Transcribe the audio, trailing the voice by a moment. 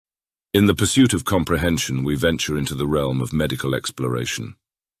In the pursuit of comprehension, we venture into the realm of medical exploration.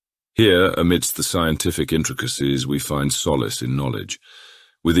 Here, amidst the scientific intricacies, we find solace in knowledge.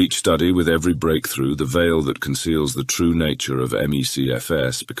 With each study, with every breakthrough, the veil that conceals the true nature of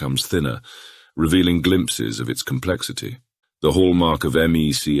MECFS becomes thinner, revealing glimpses of its complexity. The hallmark of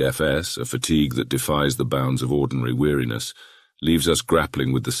MECFS, a fatigue that defies the bounds of ordinary weariness, leaves us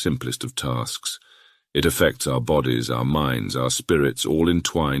grappling with the simplest of tasks. It affects our bodies, our minds, our spirits, all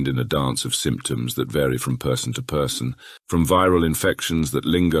entwined in a dance of symptoms that vary from person to person, from viral infections that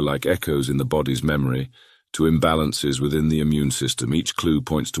linger like echoes in the body's memory, to imbalances within the immune system. Each clue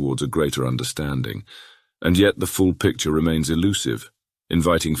points towards a greater understanding. And yet the full picture remains elusive,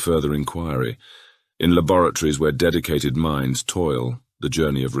 inviting further inquiry. In laboratories where dedicated minds toil, the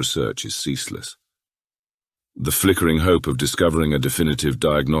journey of research is ceaseless. The flickering hope of discovering a definitive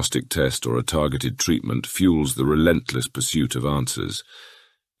diagnostic test or a targeted treatment fuels the relentless pursuit of answers.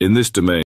 In this domain,